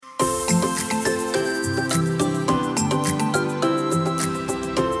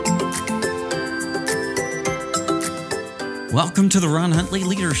Welcome to the Ron Huntley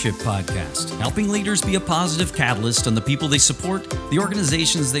Leadership Podcast, helping leaders be a positive catalyst on the people they support, the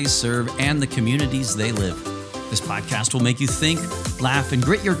organizations they serve, and the communities they live. This podcast will make you think, laugh, and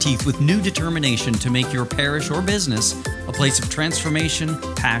grit your teeth with new determination to make your parish or business a place of transformation,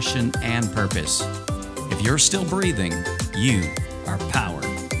 passion, and purpose. If you're still breathing, you are powered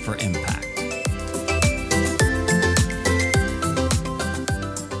for impact.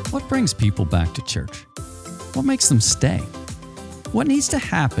 What brings people back to church? What makes them stay? What needs to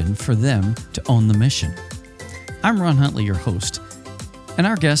happen for them to own the mission? I'm Ron Huntley, your host, and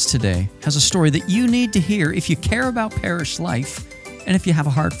our guest today has a story that you need to hear if you care about parish life and if you have a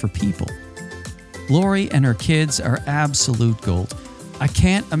heart for people. Lori and her kids are absolute gold. I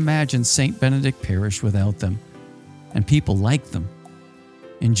can't imagine St. Benedict Parish without them, and people like them.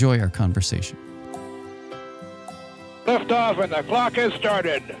 Enjoy our conversation. Lift off and the clock has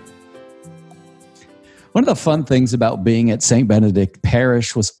started. One of the fun things about being at St. Benedict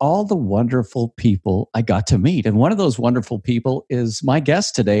Parish was all the wonderful people I got to meet. And one of those wonderful people is my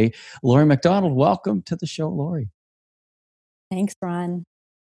guest today, Lori McDonald. Welcome to the show, Lori. Thanks, Ron.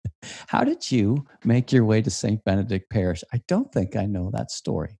 How did you make your way to St. Benedict Parish? I don't think I know that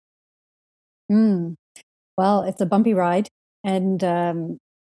story. Well, it's a bumpy ride. And I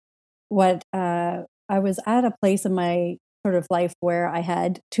was at a place in my sort of life where I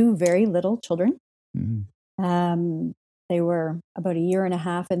had two very little children. Mm-hmm. They were about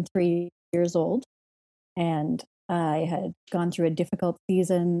 1.5 and 3 years old, and I had gone through a difficult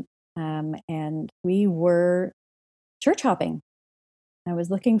season, and we were church hopping. I was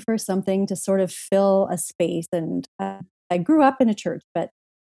looking for something to sort of fill a space, and I grew up in a church, but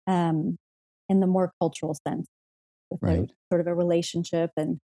in the more cultural sense, without sort of a relationship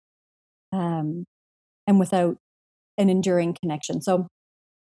and without an enduring connection. So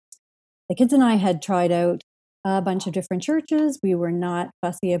the kids and I had tried out a bunch of different churches. We were not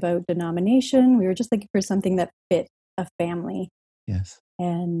fussy about denomination. We were just looking for something that fit a family. Yes.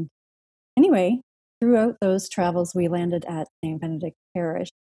 And anyway, throughout those travels, we landed at St. Benedict Parish.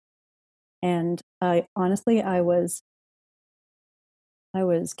 And I was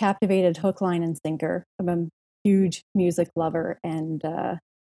captivated hook, line, and sinker. I'm a huge music lover. And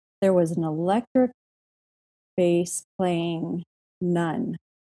there was an electric bass playing nun.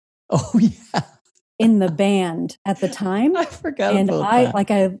 Oh, yeah. In the band at the time. I forgot and about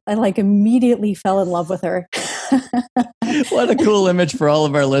that. I immediately fell in love with her. What a cool image for all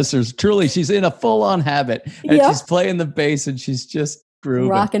of our listeners. Truly, she's in a full-on habit and she's playing the bass and she's just grooving.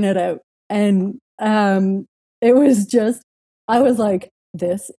 Rocking it out. And it was just, I was like,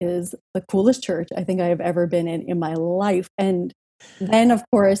 this is the coolest church I think I have ever been in my life. And then, of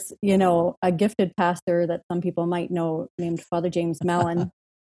course, a gifted pastor that some people might know named Father James Mallon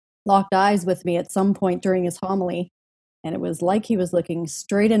locked eyes with me at some point during his homily, and it was like he was looking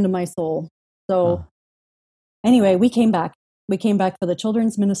straight into my soul. So anyway, we came back for the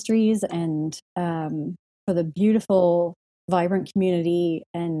children's ministries and for the beautiful, vibrant community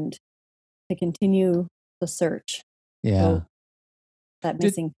and to continue the search. Yeah. So that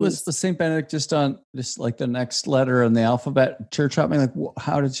missing piece. Was St. Benedict just like the next letter in the alphabet, church hopping? Like,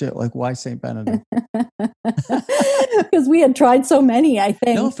 how did you, why St. Benedict? Because we had tried so many, I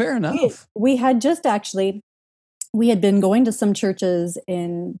think. No, fair enough. We had been going to some churches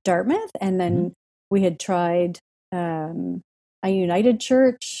in Dartmouth, and then we had tried a United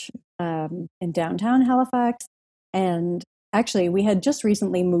Church in downtown Halifax. And actually, we had just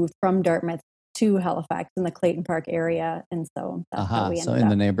recently moved from Dartmouth to Halifax in the Clayton Park area. And so that's how we ended up. So in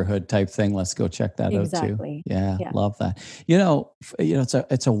the neighborhood type thing, let's go check that out too. Yeah, love that.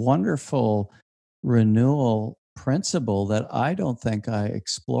 It's a wonderful renewal principle that I don't think I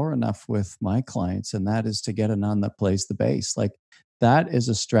explore enough with my clients, and that is to get a nun that plays the bass. Like, that is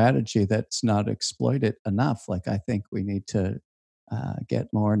a strategy that's not exploited enough. Like, I think we need to get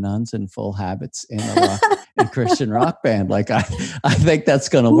more nuns in full habits in a Christian rock band. Like, I think that's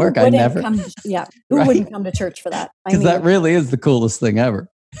going to work. Who wouldn't come to church for that? Because that really is the coolest thing ever.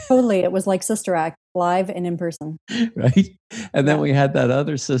 Totally. It was like Sister Act, live and in person. Right. And then we had that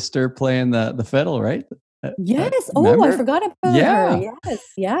other sister playing the fiddle, right? Yes. I forgot about her. Yes.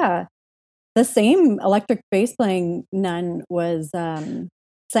 Yeah. The same electric bass playing nun was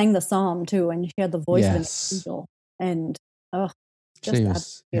sang the psalm too, and she had the voice of an angel. And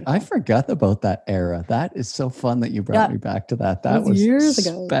I forgot about that era. That is so fun that you brought me back to that. That was years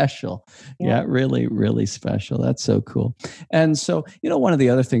ago. Special. Yeah, really, really special. That's so cool. And so, one of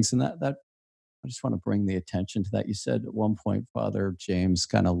the other things, and that I just want to bring the attention to that. You said at one point, Father James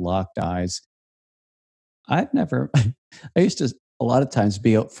kind of locked eyes. I used to a lot of times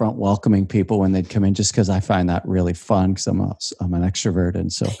be out front welcoming people when they'd come in, just because I find that really fun, because I'm an extrovert.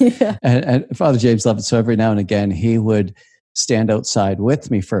 And so, Yeah. and Father James loved it. So every now and again, he would stand outside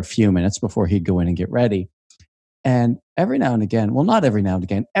with me for a few minutes before he'd go in and get ready. And every now and again, well, not every now and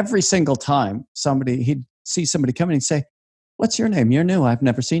again, every single time he'd see somebody come in and say, "What's your name? You're new. I've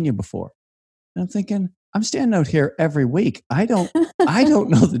never seen you before." And I'm thinking, I'm standing out here every week. I don't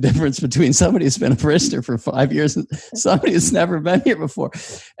know the difference between somebody who's been a parishioner for 5 years and somebody who's never been here before.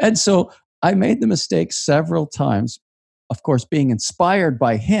 And so I made the mistake several times, of course, being inspired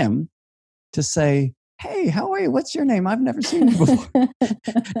by him to say, "Hey, how are you? What's your name? I've never seen you before."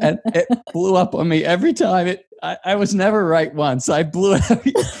 And it blew up on me every time. I was never right once. I blew it up.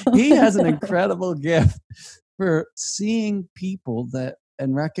 He has an incredible gift for seeing people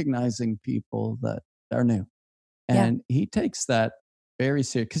and recognizing people that are new. Yeah. And he takes that very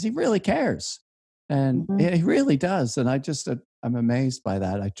serious, because he really cares. And Mhm. he really does. And I'm amazed by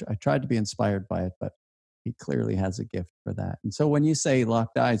that. I tried to be inspired by it, but he clearly has a gift for that. And so when you say he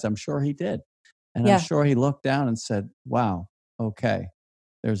locked eyes, I'm sure he did. And I'm Yeah, sure he looked down and said, "Wow, okay,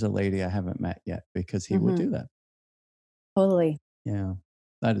 there's a lady I haven't met yet," because he would mhm, do that. totally. Yeah,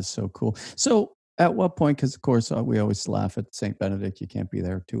 that is so cool. So, at what point? Because of course we always laugh at Saint Benedict. You can't be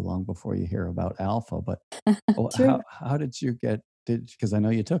there too long before you hear about Alpha. But True. how did you get? Because I know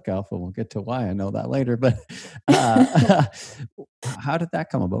you took Alpha. We'll get to why I know that later. But uh, how did that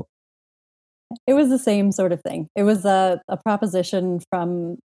come about? It was the same sort of thing. It was a proposition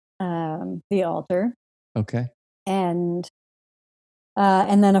from, the altar, Okay, and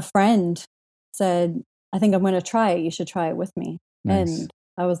and then a friend said, "I think I'm gonna try it. You should try it with me." nice. And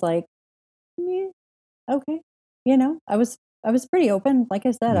I was like, "Yeah, okay." I was pretty open. Like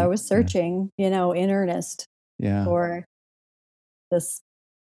I said, I Yeah, was yeah, searching, in earnest yeah. for this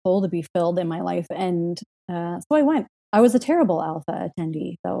hole to be filled in my life, and, so I went. I was a terrible Alpha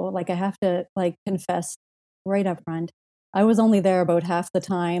attendee, though, like, I have to, like, confess right up front. I was only there about half the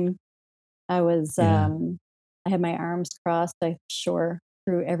time. I was, Yeah. I had my arms crossed, I sure,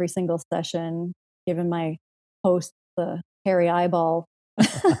 through every single session, giving my host the hairy eyeball.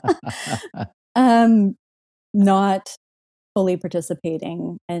 Um, not fully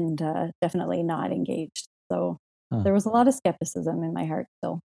participating and, definitely not engaged, so Huh, there was a lot of skepticism in my heart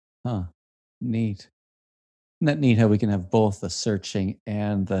still. huh. Neat. Isn't that neat how we can have both the searching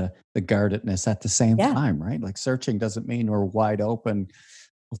and the guardedness at the same Yeah, time, right? Like, searching doesn't mean we're wide open.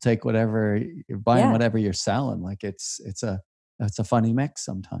 We'll take whatever you're buying, yeah. whatever you're selling. Like, it's a funny mix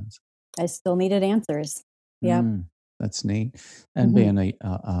sometimes. I still needed answers. Yep. Mm, that's neat. And Mhm. being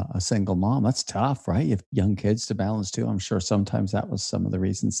a single mom, that's tough, right? You have young kids to balance too. I'm sure sometimes that was some of the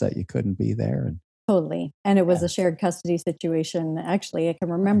reasons that you couldn't be there. And Totally, and it was yeah, a shared custody situation. Actually, I can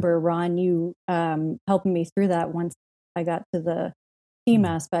right. remember, Ron, you, helping me through that once I got to the team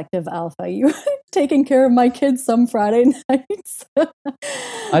Hmm. aspect of Alpha. You taking care of my kids some Friday nights to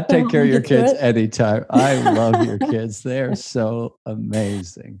I'd take help care me of your get through kids it. anytime. I love your kids. They're so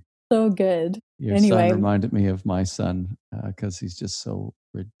amazing. So good. Your son Anyway, reminded me of my son, because he's just so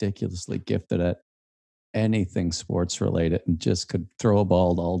ridiculously gifted at anything sports related, and just could throw a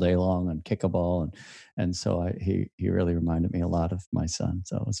ball all day long and kick a ball. And so he really reminded me a lot of my son.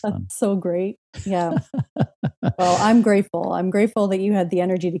 So it was that's fun. so great. Yeah. Well, I'm grateful. I'm grateful that you had the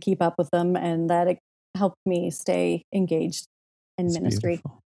energy to keep up with them and that it helped me stay engaged in It's ministry.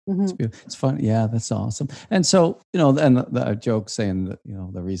 beautiful. It's Mhm. beautiful. It's fun. Yeah, that's awesome. And so, and the joke saying that,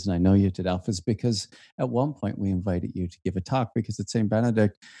 the reason I know you did Alpha is because at one point we invited you to give a talk, because at St.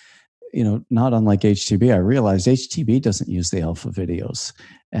 Benedict, not unlike HTB, I realized HTB doesn't use the Alpha videos.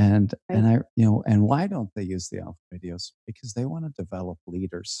 And, Right. and and why don't they use the Alpha videos? Because they want to develop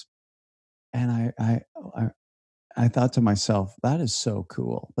leaders. And I I thought to myself, that is so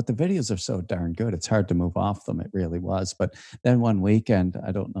cool. But the videos are so darn good. It's hard to move off them. It really was. But then one weekend,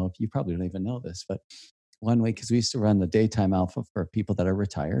 I don't know if you probably don't even know this, but one week, because we used to run the daytime alpha for people that are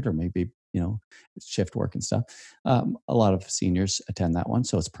retired, or maybe, shift work and stuff. A lot of seniors attend that one.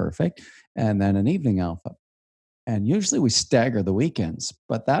 So it's perfect. And then an evening alpha. And usually we stagger the weekends.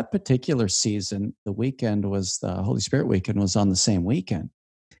 But that particular season, the weekend was the Holy Spirit weekend was on the same weekend.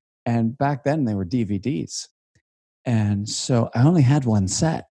 And back then they were DVDs. And so I only had one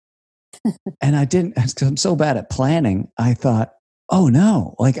set. And I didn't, because I'm so bad at planning, I thought, oh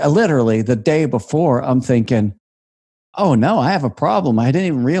no. Like, I literally the day before, I'm thinking, oh no, I have a problem. I didn't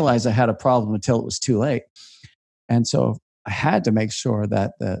even realize I had a problem until it was too late. And so I had to make sure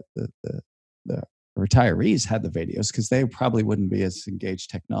that the retirees had the videos, because they probably wouldn't be as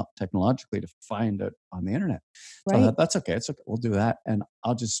engaged technologically to find it on the internet. So I Right. thought, that's okay. It's okay. We'll do that. And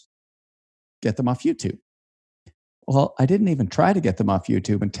I'll just get them off YouTube. Well, I didn't even try to get them off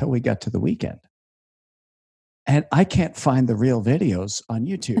YouTube until we got to the weekend. And I can't find the real videos on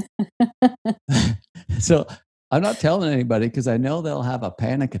YouTube. So I'm not telling anybody because I know they'll have a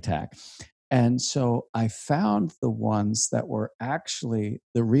panic attack. And so I found the ones that were actually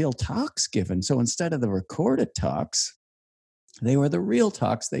the real talks given. So instead of the recorded talks, they were the real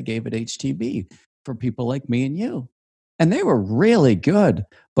talks they gave at HTB for people like me and you. And they were really good.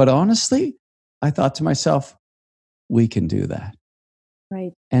 But honestly, I thought to myself, we can do that.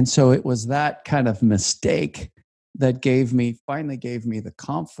 Right. And so it was that kind of mistake that finally gave me the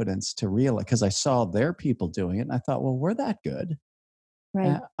confidence to realize, because I saw their people doing it and I thought, well, we're that good.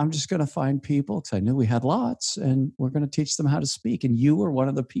 Right. I'm just going to find people, because I knew we had lots, and we're going to teach them how to speak. And you were one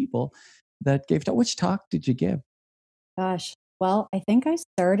of the people that gave talk. Which talk did you give? Gosh. Well, I think I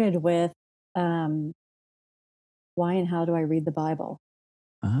started with why and how do I read the Bible,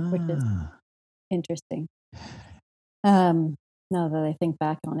 which is interesting. Now that I think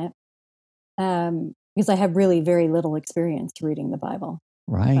back on it, because I have really very little experience reading the Bible.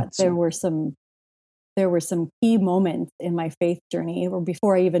 Right. But there were some key moments in my faith journey, or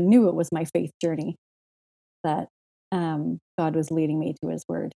before I even knew it was my faith journey, that God was leading me to His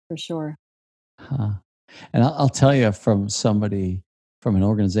Word for sure. Huh. And I'll tell you, from an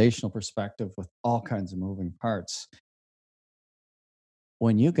organizational perspective with all kinds of moving parts,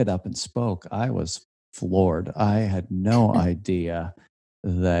 when you got up and spoke, I was floored. I had no idea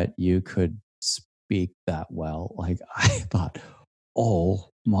that you could speak that well. Like, I thought,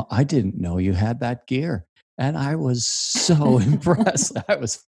 I didn't know you had that gear. And I was so impressed. I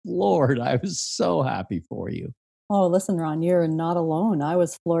was floored. I was so happy for you. Oh, listen, Ron, you're not alone. I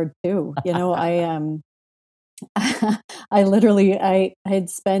was floored too. I had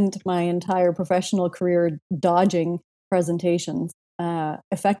spent my entire professional career dodging presentations,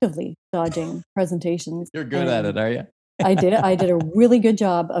 effectively dodging presentations. You're good at it, are you? I did a really good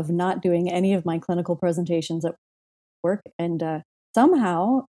job of not doing any of my clinical presentations at work, and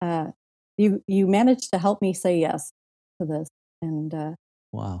somehow you managed to help me say yes to this, and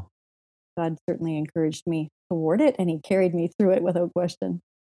wow, God certainly encouraged me toward it, and He carried me through it without question.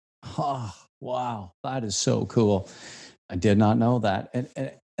 Oh, wow, that is so cool. I did not know that.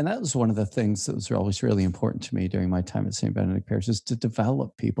 And that was one of the things that was always really important to me during my time at St. Benedict Parish, is to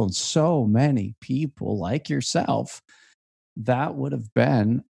develop people. And so many people like yourself, that would have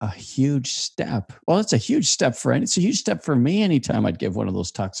been a huge step. Well, it's a huge step it's a huge step for me anytime I'd give one of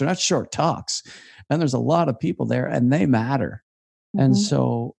those talks. They're not short talks. And there's a lot of people there and they matter. Mm-hmm. And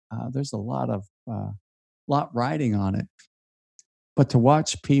so there's a lot riding on it. But to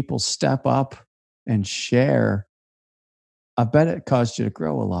watch people step up and share, I bet it caused you to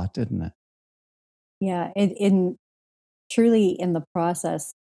grow a lot, didn't it? Yeah, truly in the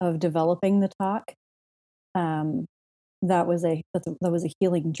process of developing the talk, that was a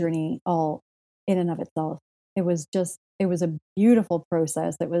healing journey all in and of itself. It was a beautiful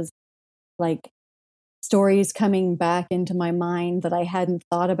process. It was like stories coming back into my mind that I hadn't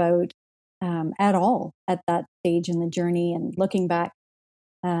thought about at all at that stage in the journey, and looking back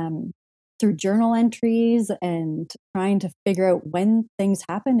through journal entries and trying to figure out when things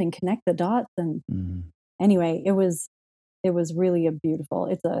happened and connect the dots. And anyway, it was really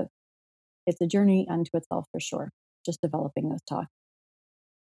it's a journey unto itself for sure, just developing those talks.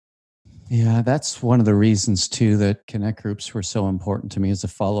 Yeah, that's one of the reasons too that Connect groups were so important to me as a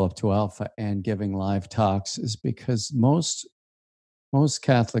follow-up to Alpha, and giving live talks is because most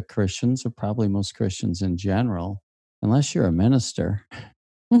Catholic Christians, or probably most Christians in general, unless you're a minister,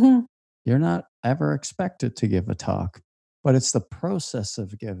 you're not ever expected to give a talk. But it's the process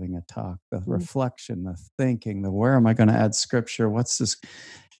of giving a talk, the reflection, the thinking, the where am I going to add scripture? What's this?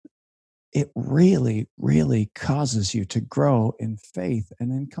 It really, really causes you to grow in faith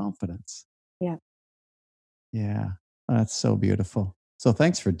and in confidence. Yeah. Yeah. That's so beautiful. So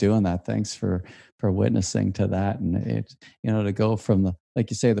thanks for doing that. Thanks for witnessing to that. And it, to go from like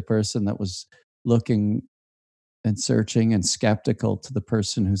you say, the person that was looking and searching and skeptical, to the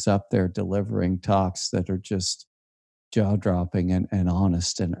person who's up there delivering talks that are just jaw-dropping and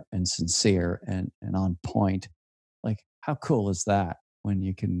honest and sincere and on point. Like, how cool is that when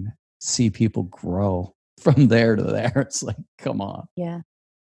you can see people grow from there to there? It's like, come on. Yeah.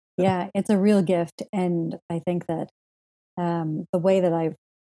 It's a real gift. And I think that the way that I've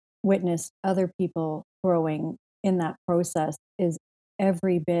witnessed other people growing in that process is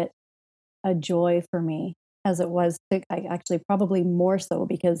every bit a joy for me, as it was actually probably more so,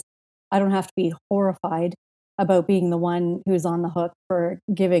 because I don't have to be horrified about being the one who's on the hook for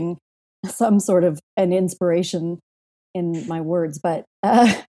giving some sort of an inspiration in my words. But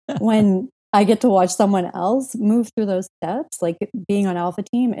when I get to watch someone else move through those steps. Like being on Alpha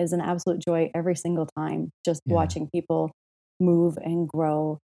Team is an absolute joy every single time, just Yeah. watching people move and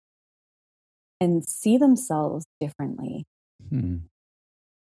grow and see themselves differently. Hmm.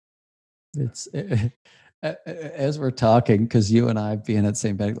 It's as we're talking, because you and I being at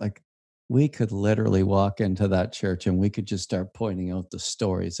St. Benedict, like we could literally walk into that church and we could just start pointing out the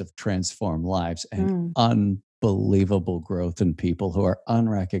stories of transformed lives and Mm. unbelievable growth in people who are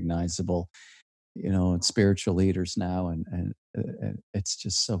unrecognizable, and spiritual leaders now, and it's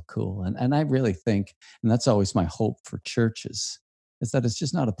just so cool. And I really think, and that's always my hope for churches, is that it's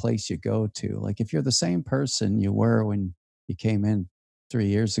just not a place you go to. Like if you're the same person you were when you came in 3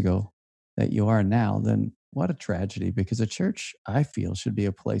 years ago that you are now, then what a tragedy. Because a church, I feel, should be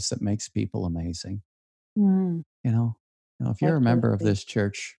a place that makes people amazing. Mm. You know, if you're a member of Absolutely. this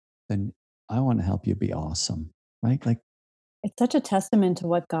church, then I want to help you be awesome, right? Like, It's such a testament to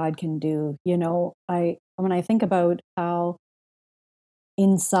what God can do. I when I think about how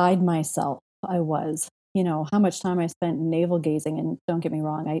inside myself I was, how much time I spent navel gazing, and don't get me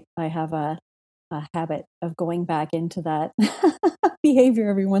wrong, I have a habit of going back into that behavior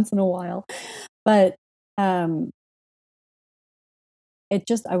every once in a while. But um it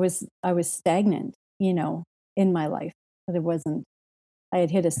just I was stagnant, in my life. There wasn't I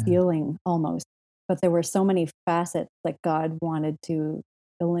had hit a yeah, ceiling almost, but there were so many facets that God wanted to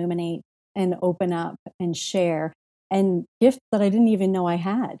illuminate and open up and share, and gifts that I didn't even know I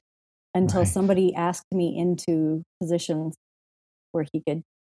had until right. somebody asked me into positions where he could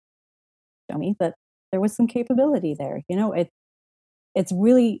show me that there was some capability there. It's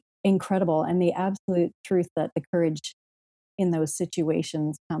really incredible, and the absolute truth that the courage in those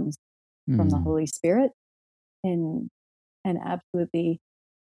situations comes from the Hmm. Holy Spirit in an absolutely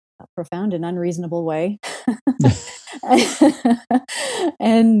profound and unreasonable way.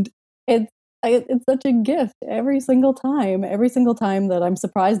 And it's it's such a gift every single time that I'm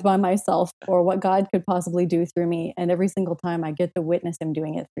surprised by myself or what God could possibly do through me, and every single time I get to witness him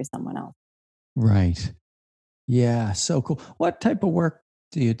doing it through someone else. Right. Yeah, so cool. What type of work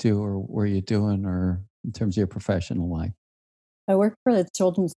do you do or were you doing or in terms of your professional life? I work for the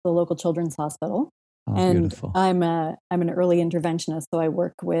local children's hospital, Oh, and beautiful. I'm an early interventionist, so I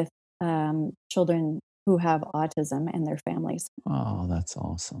work with children who have autism and their families. Oh, that's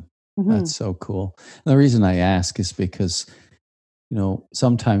awesome. That's Mhm. so cool. And the reason I ask is because,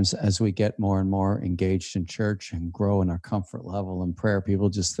 sometimes as we get more and more engaged in church and grow in our comfort level in prayer, people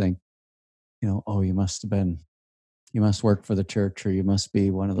just think, oh, you must work for the church or you must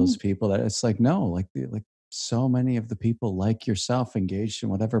be one of those Mm. people that it's like no, like so many of the people like yourself engaged in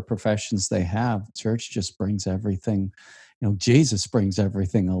whatever professions they have, church just brings everything. Jesus brings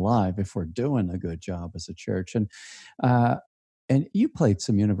everything alive if we're doing a good job as a church. Uh and you played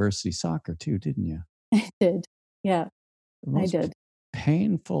some university soccer too, didn't you? I did. Yeah, The I most did.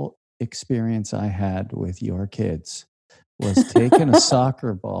 painful experience I had with your kids was taking a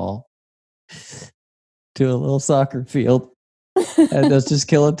soccer ball to a little soccer field and that's just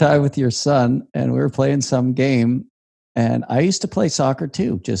killing time with your son. And we were playing some game. And I used to play soccer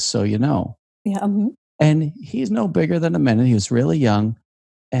too, just so you know. Yeah, mhm. And he's no bigger than a minute. He was really young.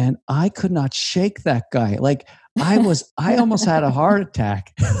 And I could not shake that guy. Like I almost had a heart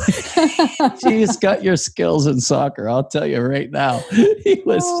attack. Geez, got your skills in soccer. I'll tell you right now.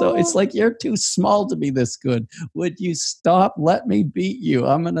 It's Oh, like, you're too small to be this good. Would you stop? Let me beat you.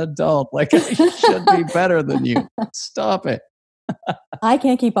 I'm an adult. Like I should be better than you. Stop it. I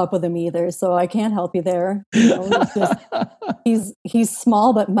can't keep up with him either, so I can't help you there. It's just he's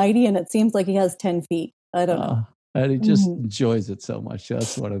small but mighty, and it seems like he has 10 feet. I don't know. Uh, and he just Mhm. enjoys it so much.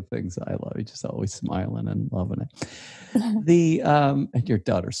 That's one of the things I love. He's just always smiling and loving it. And your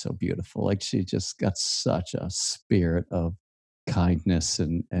daughter's so beautiful. Like she just got such a spirit of kindness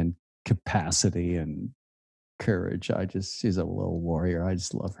and capacity and courage. She's a little warrior. I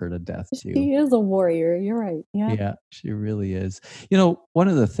just love her to death too. She is a warrior, you're right, yeah. Yeah, she really is. One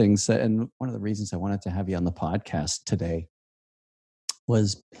of the things and one of the reasons I wanted to have you on the podcast today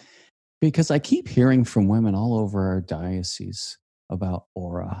was because I keep hearing from women all over our diocese about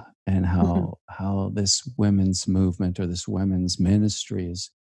Aura and Mhm. how this women's movement or this women's ministry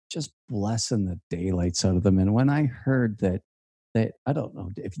is just blessing the daylights out of them. And when I heard that I don't know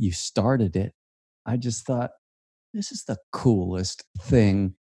if you started it, I just thought this is the coolest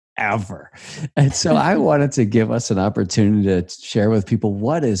thing ever. And so I wanted to give us an opportunity to share with people,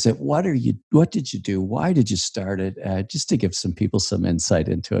 what is it? What did you do? Why did you start it? Just to give some people some insight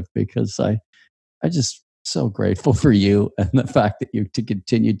into it, because I just so grateful for you and the fact that you to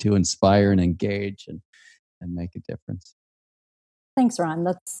continue to inspire and engage and make a difference. Thanks, Ron.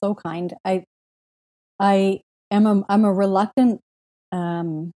 That's so kind. I'm a reluctant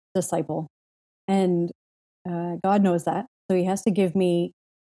disciple, and God knows that. So He has to give me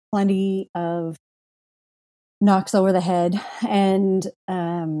plenty of knocks over the head and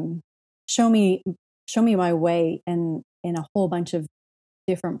show me my way in a whole bunch of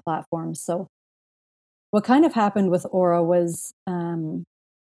different platforms. So what kind of happened with Aura was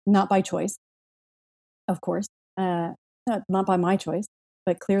not by choice, of course, not by my choice,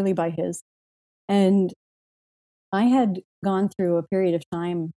 but clearly by His. And I had gone through a period of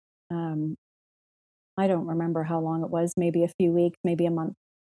time, I don't remember how long it was, maybe a few weeks, maybe a month,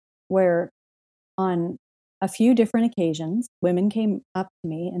 where on a few different occasions, women came up to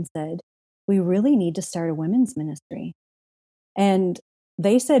me and said, "We really need to start a women's ministry." And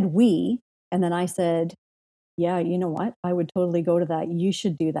they said we, and then I said, "Yeah, you know what? I would totally go to that. You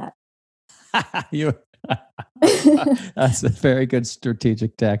should do that." You, that's a very good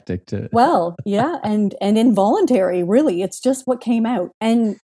strategic tactic to. Well, yeah, and involuntary, really. It's just what came out.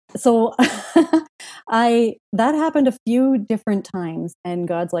 And so that happened a few different times, and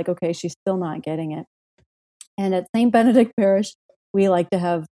God's like, "Okay, she's still not getting it." And at St. Benedict Parish, we like to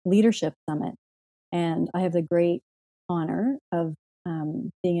have leadership summit, and I have the great honor of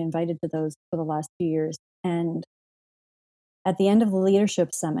being invited to those for the last few years. And at the end of the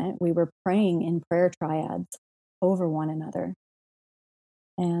leadership summit, we were praying in prayer triads over one another.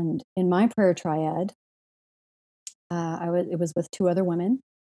 And in my prayer triad, it was with two other women,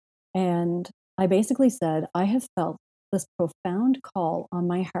 and I basically said, "I have felt this profound call on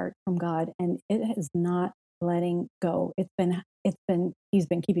my heart from God, and it is not letting go. He's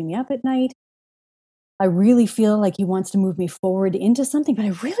been keeping me up at night. I really feel like He wants to move me forward into something, but I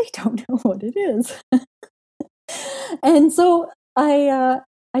really don't know what it is." And so I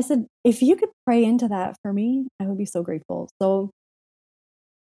said, "If you could pray into that for me, I would be so grateful." So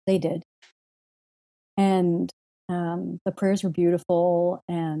they did. And the prayers were beautiful.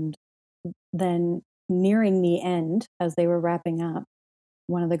 And then nearing the end, as they were wrapping up,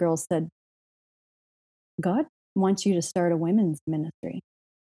 one of the girls said, "God wants you to start a women's ministry."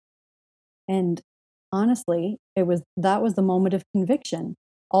 And honestly, that was the moment of conviction.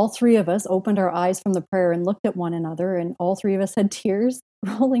 All three of us opened our eyes from the prayer and looked at one another, and all three of us had tears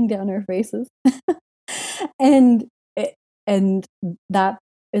rolling down our faces. and and that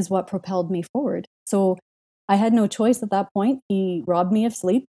is what propelled me forward. So I had no choice at that point. He robbed me of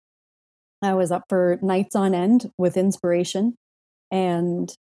sleep. I was up for nights on end with inspiration,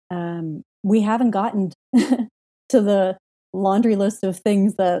 and we haven't gotten to the laundry list of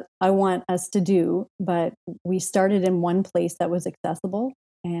things that I want us to do, but we started in one place that was accessible,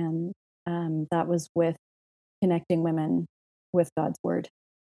 and that was with connecting women with God's word.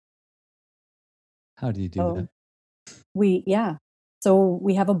 How do you do that? So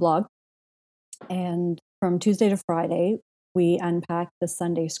we have a blog, and from Tuesday to Friday, we unpack the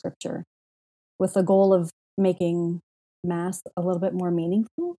Sunday scripture with the goal of making Mass a little bit more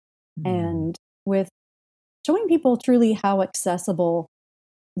meaningful, and with showing people truly how accessible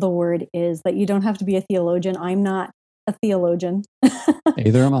the word is, that you don't have to be a theologian. I'm not a theologian.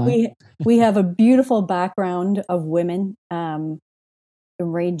 Neither am I. We have a beautiful background of women,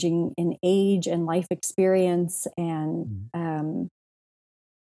 ranging in age and life experience, and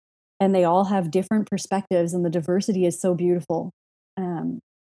they all have different perspectives, and the diversity is so beautiful.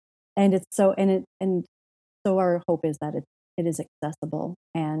 So our hope is that it is accessible,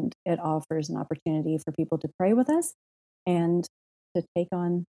 and it offers an opportunity for people to pray with us and to take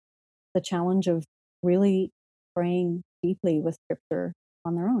on the challenge of really praying deeply with scripture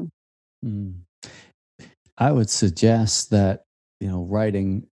on their own. I would suggest that,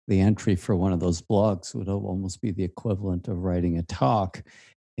 writing the entry for one of those blogs would almost be the equivalent of writing a talk,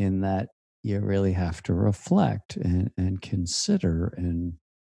 in that you really have to reflect and consider and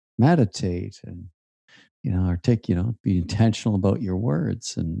meditate and be intentional about your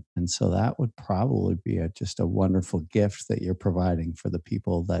words, and so that would probably be just a wonderful gift that you're providing for the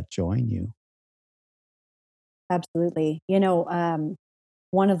people that join you. Absolutely.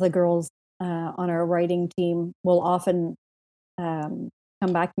 One of the girls on our writing team will often come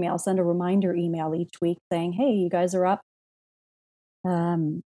back to me. I'll send a reminder email each week saying, "Hey, you guys are up,"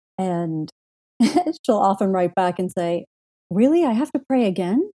 and she'll often write back and say, "Really, I have to pray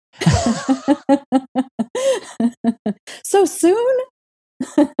again? So soon?"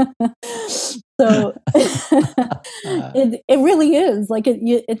 So it really is like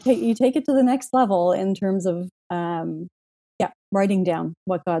you take it to the next level in terms of writing down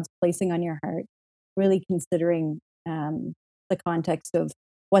what God's placing on your heart, really considering the context of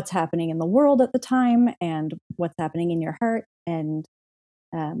what's happening in the world at the time and what's happening in your heart, and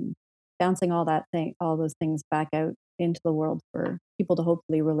bouncing all those things back out into the world for people to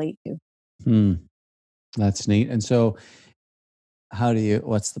hopefully relate to. Hmm. That's neat. And so,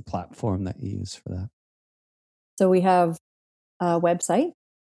 what's the platform that you use for that? So we have a website,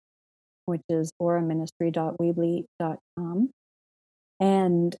 which is oraministry.weebly.com,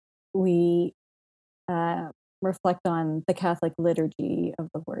 and we reflect on the Catholic liturgy of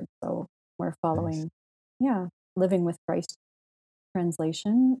the Word. So we're Nice. following, Living with Christ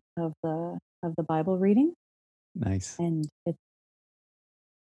translation of the Bible reading, Nice. and it's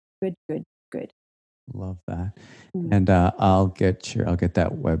good, good, good. Love that. Mm. And I'll get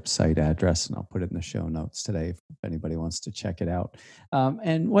that website address and I'll put it in the show notes today if anybody wants to check it out.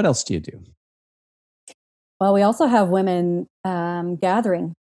 And what else do you do? Well, we also have women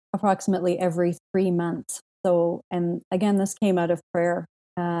gathering approximately every 3 months. So, and again, this came out of prayer,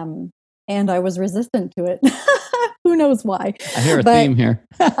 and I was resistant to it. Who knows why? I hear a But theme here.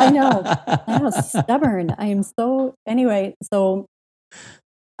 I know, stubborn. I am so, anyway, so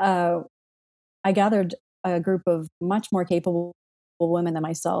I gathered a group of much more capable women than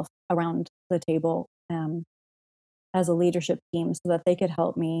myself around the table as a leadership team so that they could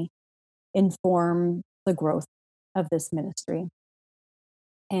help me inform the growth of this ministry.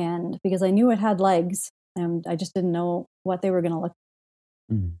 And because I knew it had legs, and I just didn't know what they were going to look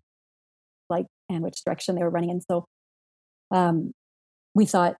Mm. like and which direction they were running in. So we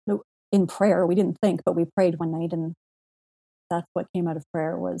thought in prayer, we didn't think, but we prayed one night, and that's what came out of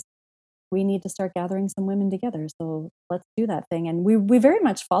prayer was we need to start gathering some women together. So let's do that thing. And we very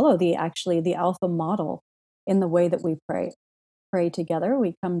much follow the Alpha model in the way that we pray together.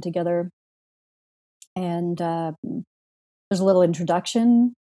 We come together, and there's a little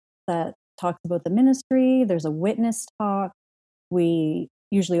introduction that talks about the ministry. There's a witness talk. We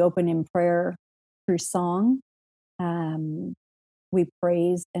usually open in prayer through song. We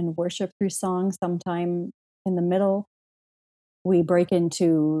praise and worship through song sometime in the middle. We break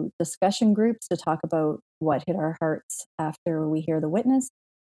into discussion groups to talk about what hit our hearts after we hear the witness.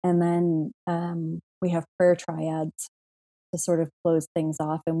 And then we have prayer triads to sort of close things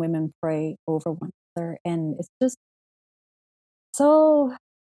off, and women pray over one another. And it's just so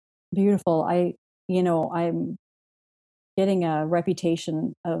beautiful. I'm getting a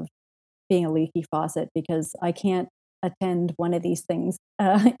reputation of being a leaky faucet because I can't attend one of these things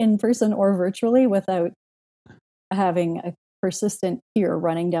in person or virtually without having a persistent tear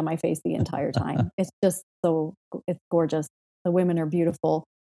running down my face the entire time. It's just it's gorgeous. The women are beautiful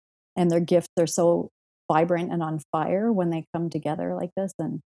and their gifts are so vibrant and on fire when they come together like this.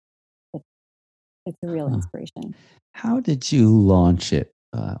 And it's a real inspiration. How did you launch it?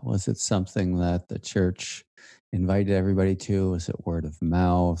 Was it something that the church invited everybody to? Was it word of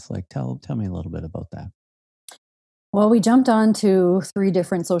mouth? Like, tell me a little bit about that. Well, we jumped onto 3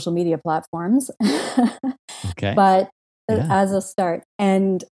 different social media platforms, Okay. but Yeah. as a start.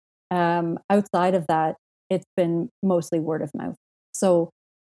 And outside of that, it's been mostly word of mouth. So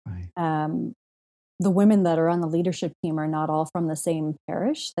Right. the women that are on the leadership team are not all from the same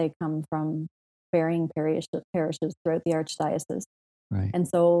parish. They come from varying parishes throughout the archdiocese. Right. And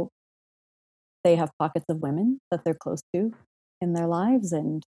so they have pockets of women that they're close to in their lives.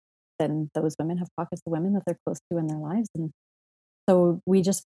 And then those women have pockets of women that they're close to in their lives. And so we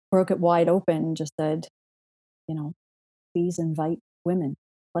just broke it wide open, just said, please invite women.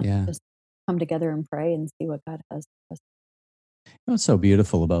 Let's Yeah. just come together and pray and see what God has for us. What's so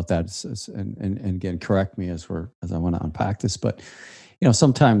beautiful about that and again, correct me as I want to unpack this, but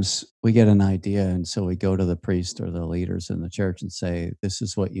sometimes we get an idea and so we go to the priest or the leaders in the church and say, this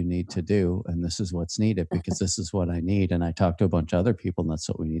is what you need to do and this is what's needed because this is what I need. And I talked to a bunch of other people and that's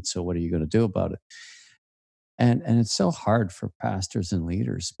what we need. So what are you going to do about it? And it's so hard for pastors and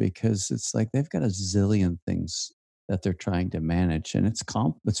leaders because it's like they've got a zillion things that they're trying to manage, and it's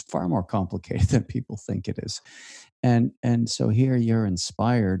far more complicated than people think it is. And so here you're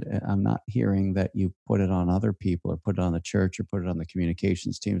inspired. I'm not hearing that you put it on other people or put it on the church or put it on the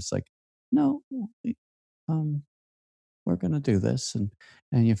communications team. It's like, no, um, we're going to do this, and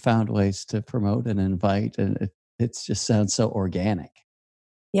you found ways to promote and invite, and it just sounds so organic.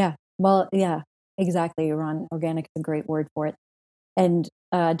 Yeah. Well, yeah, exactly, Ron. Organic is a great word for it. And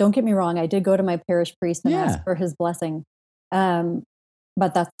don't get me wrong, I did go to my parish priest and ask Yeah. for his blessing.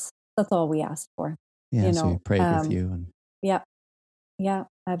 But that's all we asked for. Yeah. So he prayed with you, and Yeah. Yeah,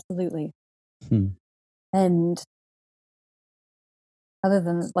 absolutely. hmm. And other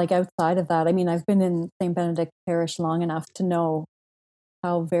than outside of that, I mean, I've been in St. Benedict Parish long enough to know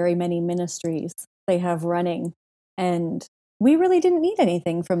how very many ministries they have running. And we really didn't need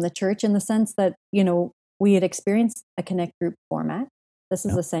anything from the church in the sense that, we had experienced a Connect group format. This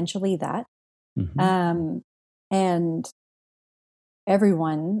is Yep. essentially that. Mhm. And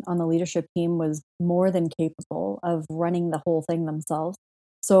everyone on the leadership team was more than capable of running the whole thing themselves.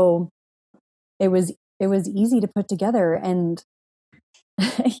 So it was easy to put together. And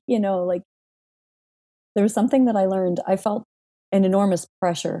like, there was something that I learned. I felt an enormous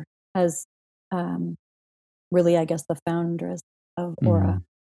pressure as um, really, I guess, the foundress of Aura,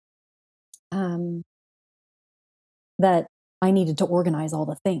 Mhm. um, that I needed to organize all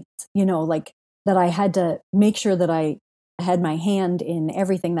the things, like that I had to make sure that I had my hand in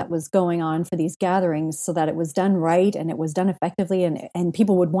everything that was going on for these gatherings so that it was done right and it was done effectively, and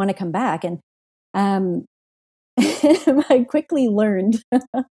people would want to come back. And um, I quickly learned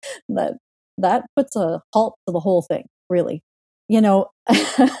that that puts a halt to the whole thing, really.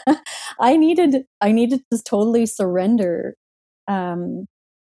 I needed to totally surrender um,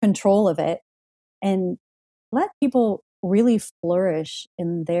 control of it and let people really flourish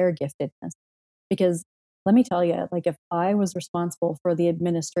in their giftedness. Because let me tell you, like, if I was responsible for the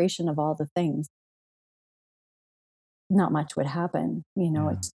administration of all the things, not much would happen.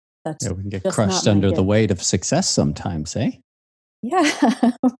 Yeah. That's Yeah, we can get just not crushed my under the gift. weight of success sometimes, eh? Yeah.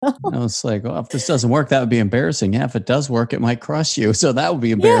 It's like, well, if this doesn't work, that would be embarrassing. Yeah, if it does work, it might crush you. So that would be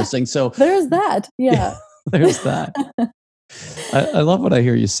Yeah, embarrassing. So there's that. yeah, Yeah. there's that. I love what I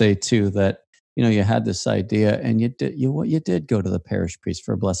hear you say too, that you had this idea and you did go to the parish priest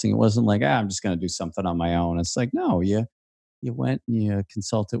for a blessing. It wasn't like, I'm just going to do something on my own. It's like, no, you went and you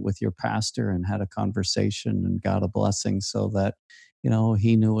consulted with your pastor and had a conversation and got a blessing so that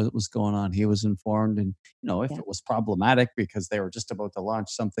he knew what was going on. He was informed, and if Yeah. it was problematic because they were just about to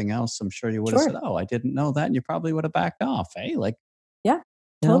launch something else, I'm sure you would have said, Sure. oh, I didn't know that, and you probably would have backed off. Hey, like, Yeah.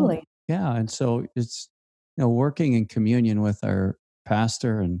 you know Totally. yeah. And so it's working in communion with our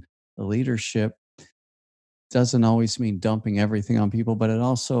pastor and the leadership doesn't always mean dumping everything on people, but it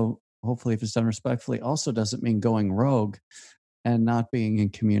also, hopefully if it's done respectfully, also doesn't mean going rogue and not being in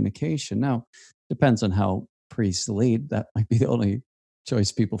communication. Now, depends on how priests lead. That might be the only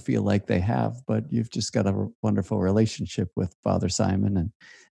choice people feel like they have, but you've just got a wonderful relationship with Father Simon, and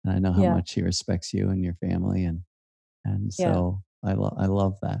I know how Yeah. much he respects you and your family, and Yeah. so I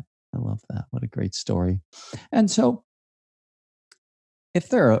love that. I love that. What a great story. And so, if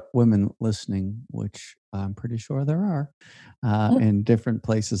there are women listening, which I'm pretty sure there are, in different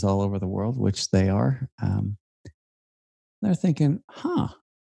places all over the world, which they are, they're thinking, huh,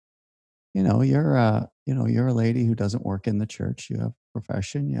 you're a lady who doesn't work in the church. You have a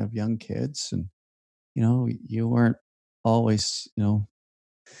profession, you have young kids, and you weren't always,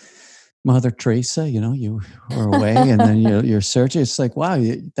 Mother Teresa. You were away, and then you're searching. It's like, wow,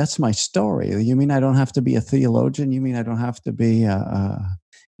 that's my story. You mean I don't have to be a theologian? You mean I don't have to be a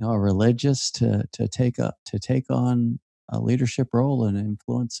religious to take on a leadership role and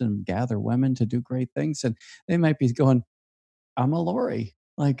influence and gather women to do great things? And they might be going, I'm a Lori.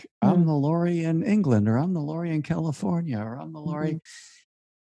 Like, I'm Mm, the Lori in England, or I'm the Lori in California, or I'm the mhm. Lori.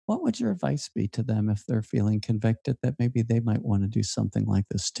 What would your advice be to them if they're feeling convicted that maybe they might want to do something like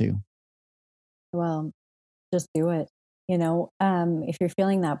this too? Well, just do it. If you're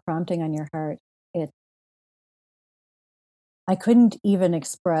feeling that prompting on your heart, it I couldn't even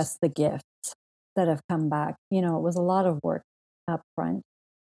express the gifts that have come back. It was a lot of work up front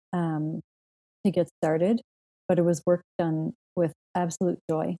um, to get started, but it was work done with absolute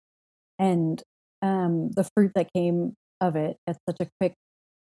joy. And the fruit that came of it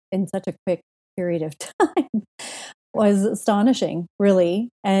in such a quick period of time was astonishing, really.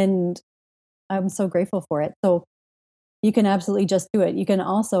 And I'm so grateful for it. So you can absolutely just do it. You can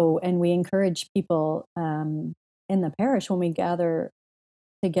also, and we encourage people in the parish when we gather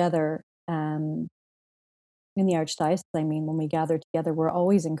together in the archdiocese. I mean, when we gather together, we're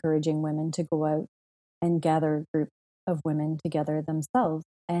always encouraging women to go out and gather groups of women together themselves.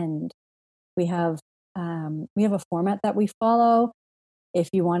 And we have a format that we follow. If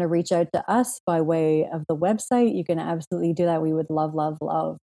you want to reach out to us by way of the website, you can absolutely do that. We would love, love,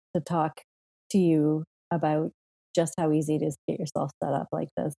 love to talk to you about just how easy it is to get yourself set up like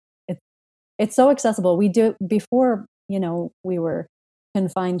this. It's it's so accessible. We do before, we were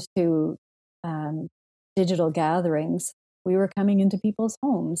confined to um, digital gatherings. We were coming into people's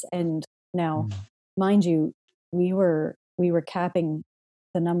homes, and now, Mm. mind you, we were capping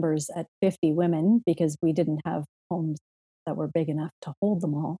the numbers at 50 women because we didn't have homes that were big enough to hold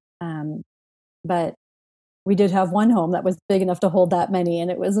them all. But we did have one home that was big enough to hold that many, and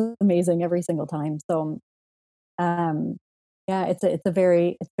it was amazing every single time. So, um, yeah, it's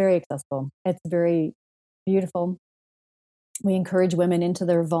very accessible. It's very beautiful. We encourage women into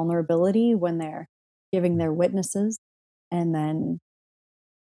their vulnerability when they're giving their witnesses, and then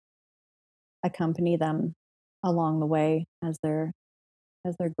accompany them along the way as they're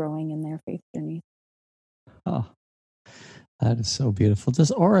growing in their faith journey. Oh, that is so beautiful.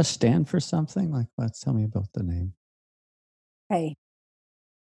 Does Aura stand for something? Like, let's tell me about the name. Pray.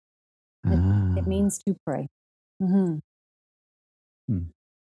 It Ah, means to pray. Hmm.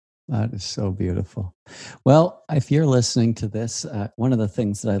 that is so beautiful. Well, if you're listening to this, one of the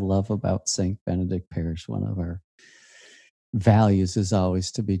things that I love about St. Benedict Parish, one of our values is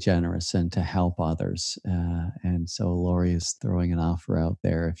always to be generous and to help others. And so Lori is throwing an offer out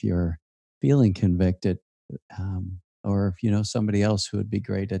there. If you're feeling convicted, or if you know somebody else who would be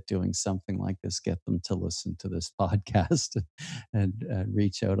great at doing something like this, get them to listen to this podcast and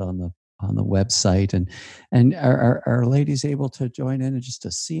reach out on the website. And are ladies able to join in and just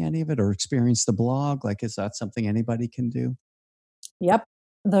to see any of it or experience the blog? Like, is that something anybody can do? Yep.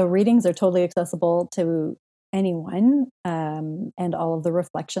 The readings are totally accessible to anyone, and all of the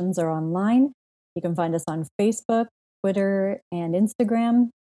reflections are online. You can find us on Facebook, Twitter, and Instagram.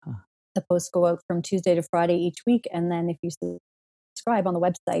 Huh. The posts go out from Tuesday to Friday each week, and then if you subscribe on the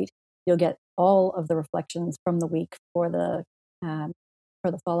website, you'll get all of the reflections from the week for the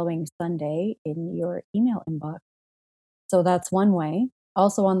following Sunday in your email inbox. So that's one way.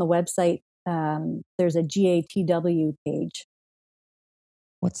 Also on the website, there's a GATW page.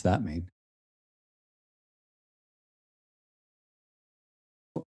 What's that mean?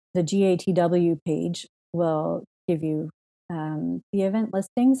 The GATW page will give you the event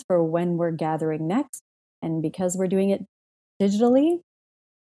listings for when we're gathering next. And because we're doing it digitally,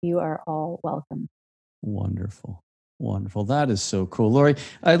 you are all welcome. Wonderful. Wonderful. That is so cool. Lori,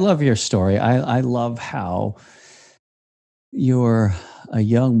 I love your story. I love how you're a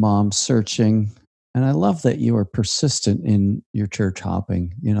young mom searching, and I love that you are persistent in your church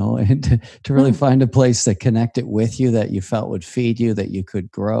hopping, and to really find a place that connected with you, that you felt would feed you, that you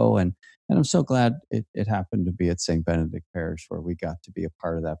could grow. And I'm so glad it happened to be at St. Benedict Parish where we got to be a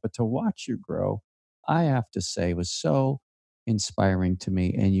part of that. But to watch you grow, I have to say, was so inspiring to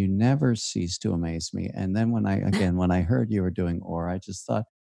me, and you never cease to amaze me. And then when I heard you were doing Aura, I just thought,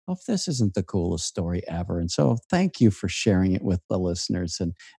 oh, if this isn't the coolest story ever. And so thank you for sharing it with the listeners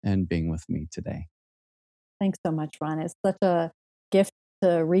and being with me today. Thanks so much, Ron. It's such a gift to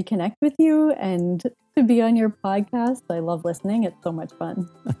reconnect with you and to be on your podcast. I love listening. It's so much fun.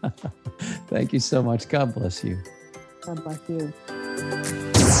 Thank you so much. God bless you. God bless you.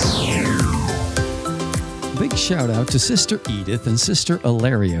 Big shout out to Sister Edith and Sister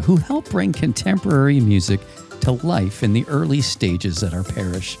Ilaria, who help bring contemporary music to life in the early stages at our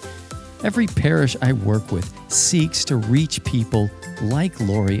parish. Every parish I work with seeks to reach people like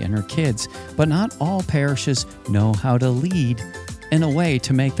Lori and her kids, but not all parishes know how to lead in a way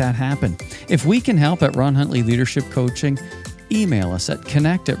to make that happen. If we can help at Ron Huntley Leadership Coaching, email us at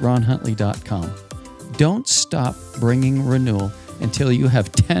connect@ronhuntley.com. Don't stop bringing renewal until you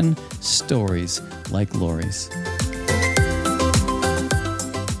have 10 stories like Lori's.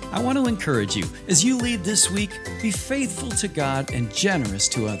 I want to encourage you, as you lead this week, be faithful to God and generous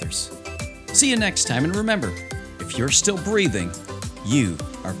to others. See you next time, and remember, if you're still breathing, you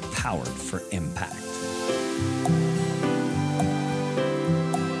are powered for impact.